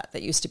like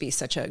that used to be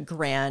such a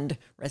grand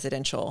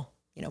residential,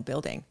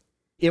 building.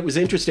 It was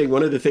interesting.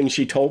 One of the things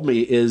she told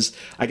me is,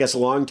 I guess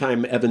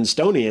longtime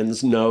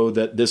Evanstonians know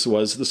that this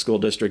was the school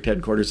district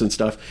headquarters and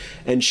stuff.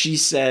 And she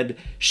said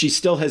she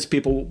still has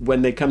people,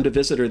 when they come to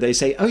visit her, they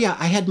say, oh yeah,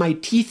 I had my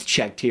teeth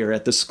checked here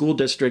at the school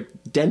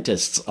district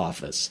dentist's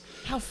office.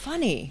 How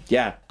funny.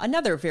 Yeah.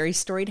 Another very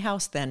storied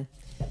house then.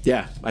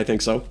 Yeah, I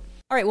think so.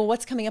 All right. Well,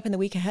 what's coming up in the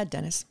week ahead,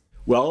 Dennis?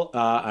 Well,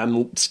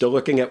 I'm still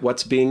looking at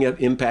what's being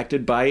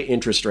impacted by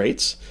interest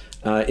rates.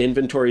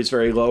 Inventory is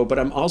very low, but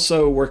I'm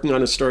also working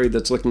on a story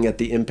that's looking at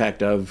the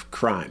impact of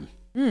crime.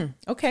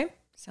 Okay.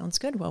 Sounds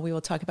good. Well, we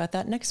will talk about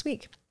that next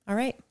week. All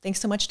right. Thanks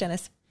so much,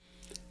 Dennis.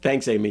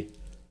 Thanks, Amy.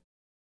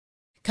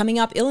 Coming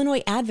up,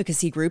 Illinois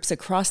advocacy groups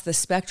across the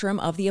spectrum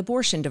of the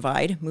abortion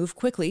divide move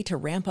quickly to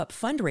ramp up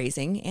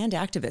fundraising and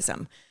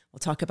activism. We'll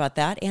talk about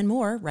that and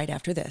more right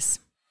after this.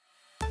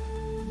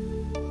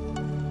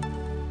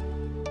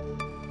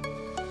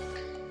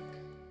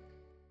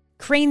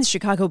 Crain's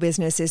Chicago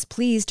Business is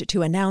pleased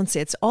to announce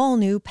its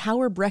all-new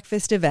Power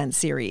Breakfast event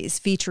series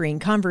featuring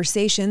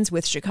conversations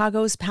with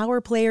Chicago's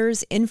power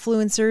players,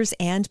 influencers,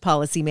 and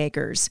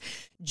policymakers.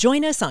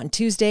 Join us on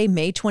Tuesday,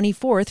 May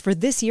 24th for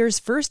this year's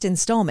first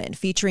installment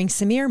featuring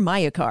Samir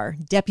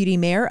Mayakar, Deputy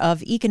Mayor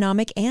of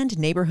Economic and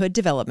Neighborhood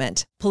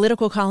Development.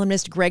 Political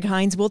columnist Greg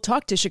Hines will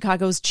talk to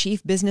Chicago's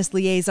chief business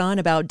liaison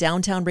about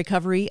downtown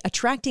recovery,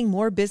 attracting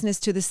more business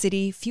to the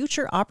city,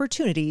 future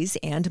opportunities,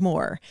 and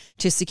more.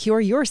 To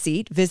secure your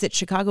seat, visit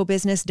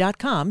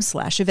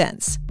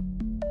chicagobusiness.com/events.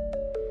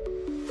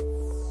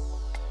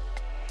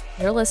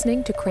 You're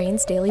listening to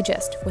Crain's Daily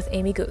Gist with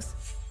Amy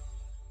Guth.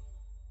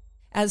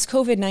 As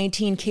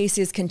COVID-19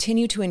 cases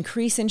continue to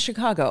increase in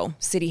Chicago,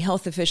 city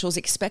health officials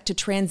expect to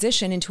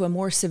transition into a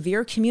more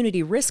severe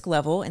community risk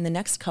level in the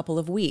next couple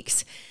of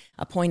weeks,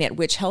 a point at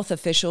which health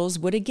officials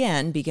would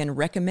again begin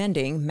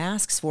recommending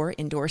masks for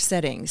indoor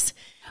settings.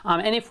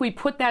 And if we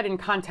put that in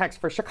context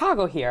for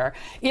Chicago here,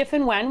 if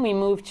and when we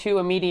move to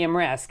a medium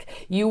risk,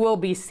 you will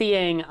be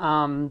seeing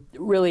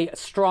really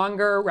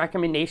stronger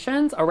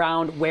recommendations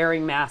around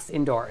wearing masks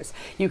indoors.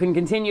 You can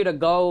continue to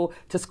go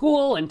to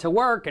school and to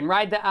work and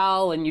ride the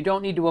L, and you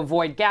don't need to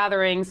avoid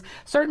gatherings.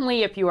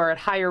 Certainly, if you are at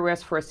higher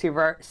risk for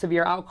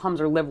severe outcomes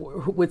or live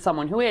with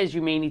someone who is,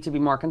 you may need to be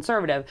more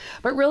conservative.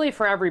 But really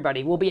for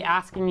everybody, we'll be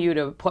asking you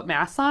to put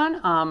masks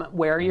on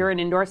where you're in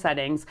indoor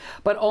settings,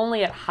 but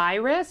only at high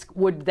risk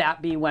would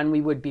that be when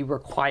we would be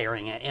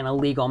requiring it in a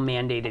legal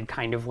mandated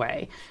kind of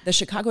way. The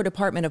Chicago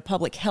Department of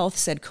Public Health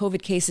said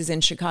COVID cases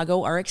in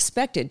Chicago are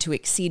expected to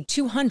exceed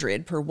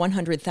 200 per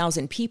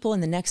 100,000 people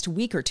in the next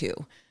week or two.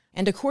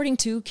 And according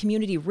to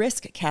community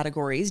risk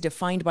categories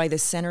defined by the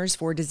Centers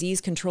for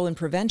Disease Control and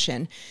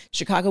Prevention,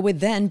 Chicago would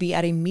then be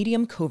at a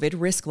medium COVID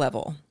risk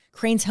level.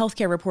 Crain's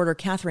healthcare reporter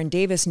Catherine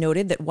Davis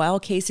noted that while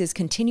cases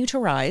continue to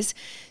rise,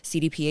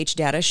 CDPH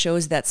data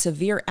shows that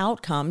severe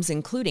outcomes,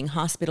 including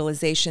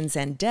hospitalizations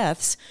and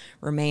deaths,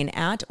 remain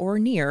at or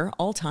near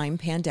all-time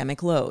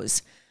pandemic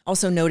lows.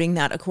 Also noting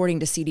that, according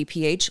to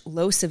CDPH,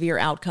 low severe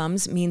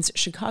outcomes means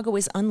Chicago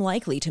is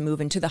unlikely to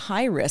move into the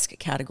high-risk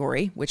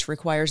category, which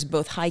requires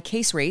both high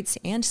case rates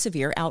and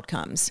severe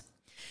outcomes.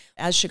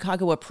 As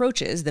Chicago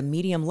approaches the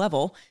medium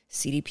level,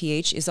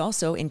 CDPH is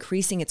also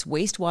increasing its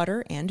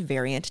wastewater and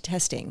variant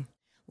testing.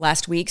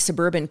 Last week,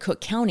 suburban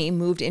Cook County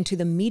moved into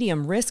the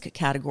medium risk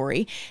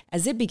category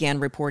as it began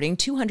reporting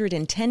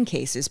 210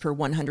 cases per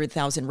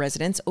 100,000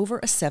 residents over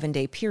a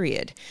 7-day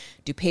period.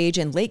 DuPage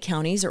and Lake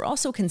counties are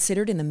also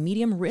considered in the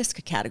medium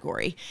risk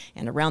category.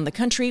 And around the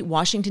country,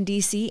 Washington,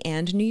 D.C.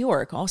 and New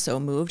York also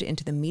moved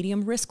into the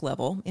medium risk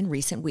level in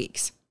recent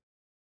weeks.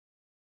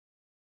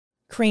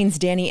 Crane's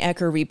Danny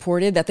Ecker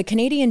reported that the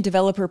Canadian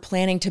developer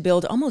planning to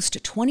build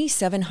almost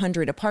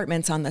 2,700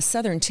 apartments on the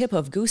southern tip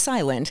of Goose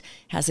Island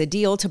has a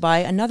deal to buy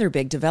another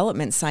big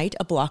development site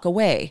a block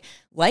away,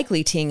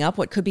 likely teeing up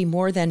what could be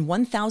more than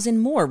 1,000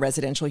 more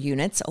residential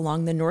units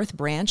along the north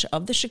branch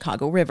of the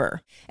Chicago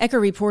River.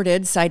 Ecker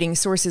reported, citing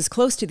sources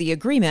close to the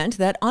agreement,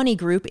 that Ani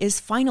Group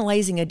is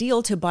finalizing a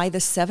deal to buy the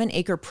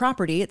 7-acre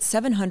property at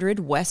 700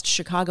 West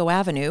Chicago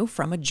Avenue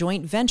from a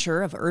joint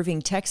venture of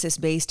Irving,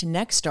 Texas-based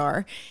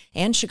Nexstar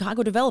and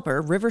Chicago developer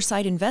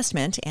Riverside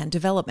Investment and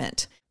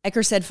Development.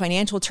 Ecker said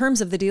financial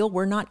terms of the deal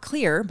were not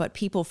clear, but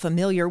people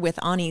familiar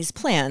with Ani's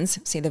plans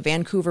say the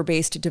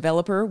Vancouver-based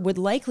developer would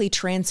likely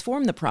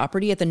transform the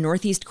property at the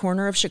northeast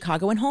corner of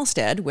Chicago and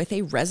Halsted with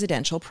a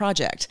residential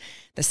project.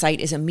 The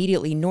site is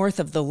immediately north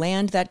of the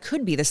land that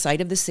could be the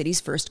site of the city's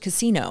first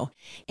casino,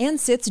 and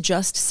sits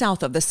just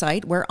south of the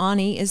site where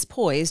Ani is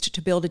poised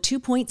to build a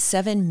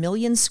 2.7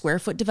 million square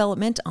foot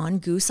development on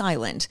Goose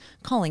Island,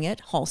 calling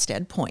it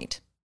Halsted Point.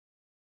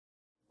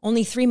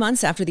 Only 3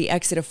 months after the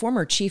exit of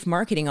former Chief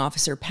Marketing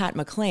Officer Pat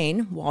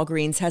McLean,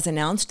 Walgreens has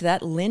announced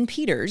that Lynn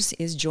Peters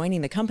is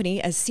joining the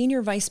company as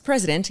Senior Vice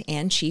President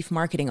and Chief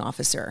Marketing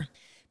Officer.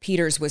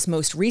 Peters was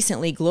most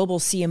recently Global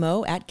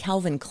CMO at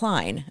Calvin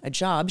Klein, a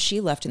job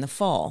she left in the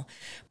fall.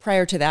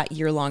 Prior to that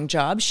year-long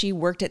job, she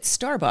worked at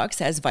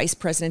Starbucks as Vice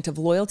President of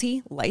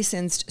Loyalty,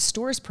 Licensed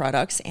Stores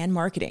Products, and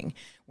Marketing,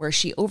 where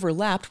she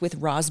overlapped with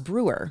Roz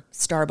Brewer,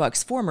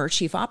 Starbucks' former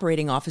Chief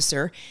Operating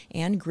Officer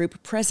and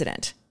Group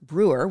President.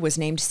 Brewer was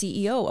named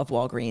CEO of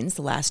Walgreens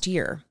last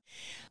year.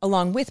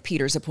 Along with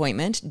Peters'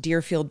 appointment,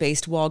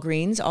 Deerfield-based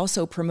Walgreens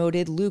also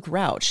promoted Luke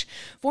Rauch,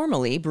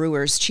 formerly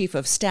Brewer's Chief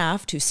of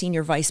Staff, to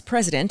Senior Vice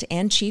President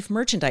and Chief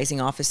Merchandising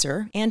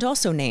Officer, and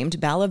also named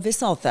Bala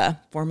Visaltha,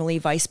 formerly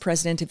Vice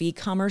President of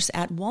E-commerce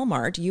at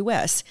Walmart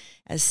U.S.,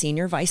 as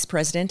Senior Vice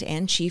President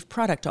and Chief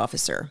Product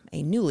Officer,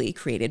 a newly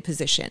created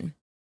position.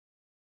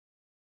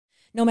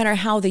 No matter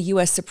how the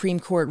U.S. Supreme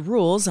Court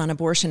rules on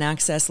abortion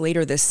access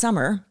later this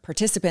summer,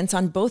 participants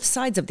on both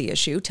sides of the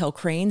issue tell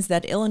Cranes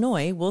that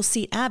Illinois will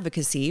see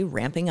advocacy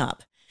ramping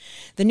up.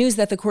 The news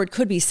that the court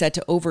could be set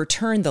to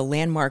overturn the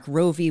landmark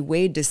Roe v.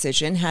 Wade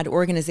decision had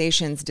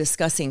organizations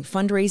discussing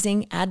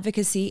fundraising,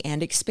 advocacy,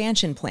 and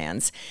expansion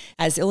plans,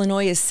 as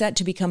Illinois is set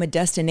to become a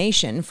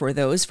destination for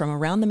those from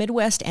around the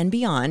Midwest and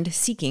beyond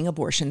seeking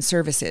abortion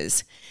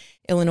services.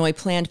 Illinois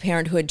Planned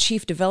Parenthood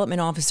Chief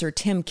Development Officer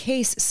Tim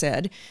Case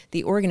said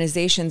the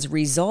organization's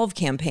Resolve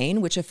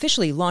campaign, which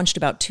officially launched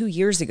about 2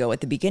 years ago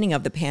at the beginning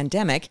of the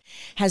pandemic,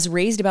 has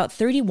raised about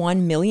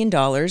 $31 million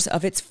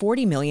of its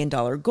 $40 million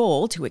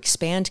goal to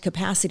expand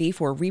capacity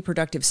for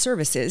reproductive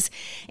services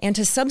and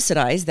to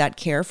subsidize that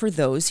care for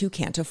those who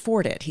can't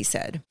afford it, he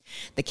said.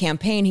 The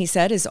campaign, he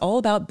said, is all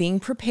about being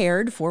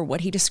prepared for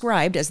what he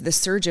described as the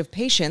surge of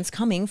patients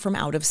coming from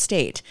out of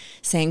state,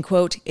 saying,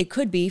 quote, "It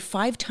could be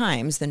 5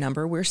 times the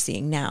number we're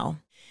seeing now."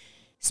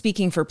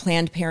 Speaking for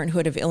Planned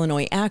Parenthood of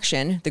Illinois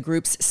Action, the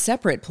group's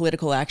separate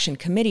political action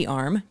committee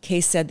arm,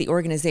 Case said the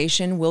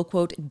organization will,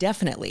 quote,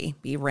 "definitely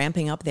be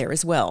ramping up there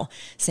as well,"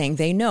 saying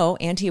they know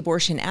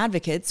anti-abortion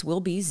advocates will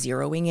be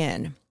zeroing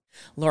in.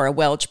 Laura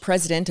Welch,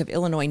 president of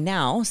Illinois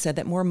Now, said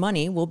that more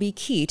money will be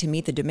key to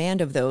meet the demand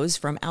of those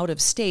from out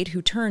of state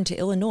who turn to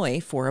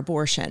Illinois for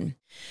abortion.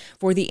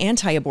 For the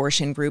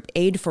anti-abortion group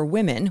Aid for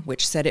Women,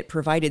 which said it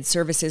provided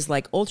services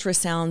like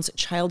ultrasounds,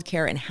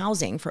 childcare, and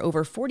housing for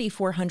over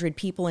 4,400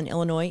 people in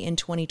Illinois in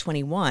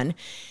 2021,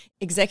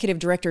 Executive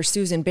Director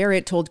Susan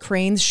Barrett told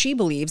Cranes she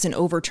believes an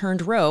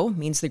overturned Roe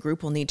means the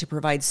group will need to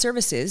provide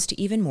services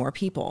to even more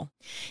people.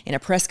 In a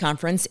press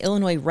conference,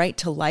 Illinois Right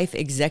to Life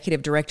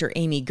Executive Director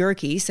Amy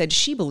Gerke said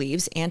she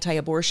believes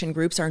anti-abortion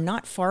groups are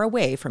not far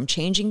away from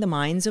changing the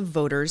minds of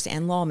voters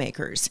and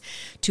lawmakers.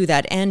 To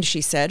that end,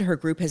 she said her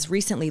group has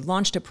recently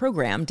launched a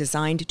program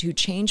designed to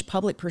change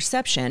public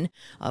perception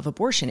of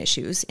abortion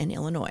issues in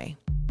Illinois.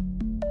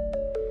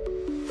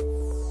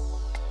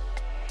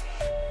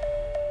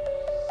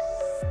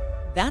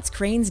 That's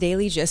Cranes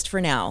Daily Gist for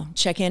now.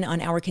 Check in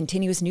on our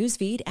continuous news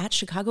feed at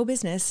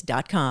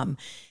chicagobusiness.com.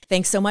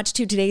 Thanks so much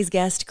to today's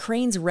guest,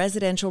 Cranes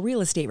residential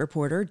real estate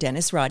reporter,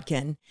 Dennis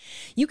Rodkin.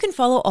 You can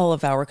follow all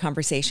of our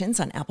conversations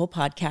on Apple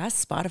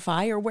Podcasts,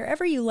 Spotify, or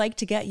wherever you like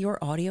to get your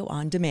audio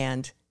on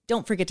demand.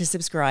 Don't forget to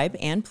subscribe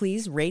and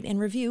please rate and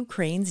review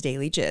Cranes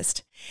Daily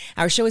Gist.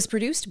 Our show is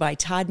produced by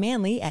Todd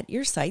Manley at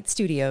Earsight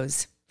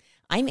Studios.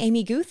 I'm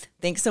Amy Guth.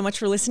 Thanks so much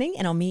for listening,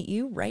 and I'll meet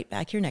you right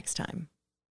back here next time.